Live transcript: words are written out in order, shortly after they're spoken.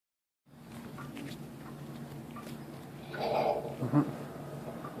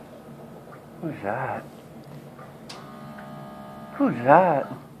Who's that? Who's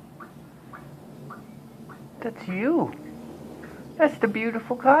that? That's you. That's the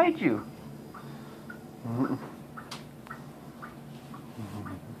beautiful Kaiju.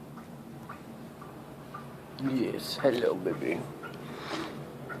 Yes, hello, baby.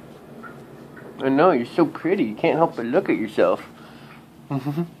 I know, you're so pretty. You can't help but look at yourself.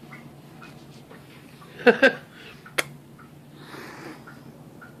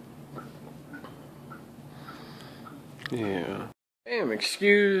 Yeah. Damn,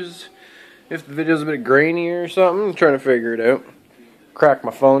 excuse if the video's a bit grainy or something. I'm trying to figure it out. Cracked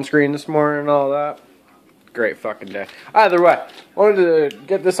my phone screen this morning and all that. Great fucking day. Either way, I wanted to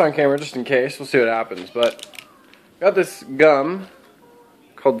get this on camera just in case. We'll see what happens. But got this gum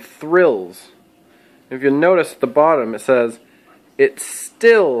called Thrills. If you'll notice at the bottom, it says, "It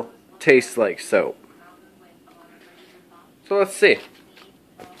still tastes like soap." So let's see.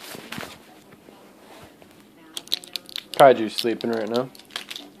 Kaiju's sleeping right now.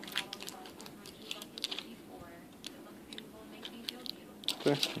 Okay,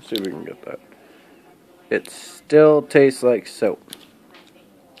 let's see if we can get that. It still tastes like soap.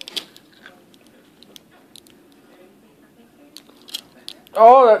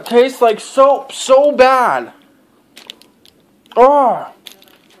 Oh, that tastes like soap so bad. Oh.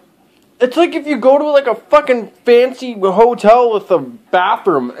 It's like if you go to like a fucking fancy hotel with a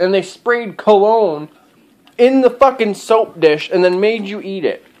bathroom and they sprayed cologne in the fucking soap dish and then made you eat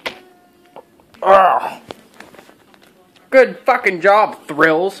it. Ugh. Good fucking job,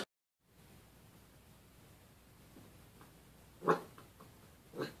 Thrills.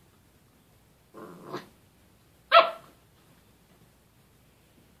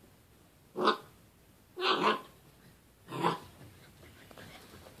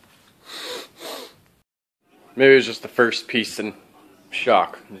 Maybe it was just the first piece in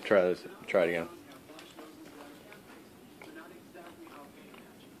shock. Try it again.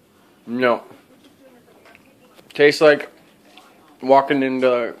 No. Tastes like walking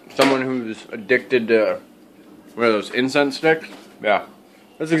into someone who's addicted to one of those incense sticks. Yeah.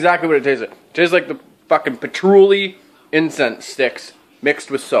 That's exactly what it tastes like. It tastes like the fucking patchouli incense sticks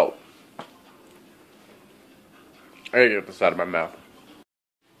mixed with soap. I gotta get this out of my mouth.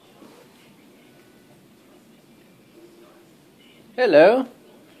 Hello.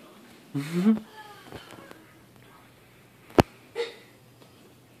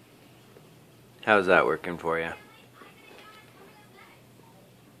 How's that working for you?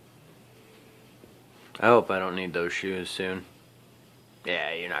 I hope I don't need those shoes soon.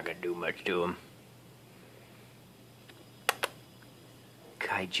 Yeah, you're not gonna do much to them.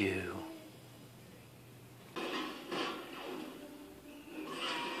 Kaiju.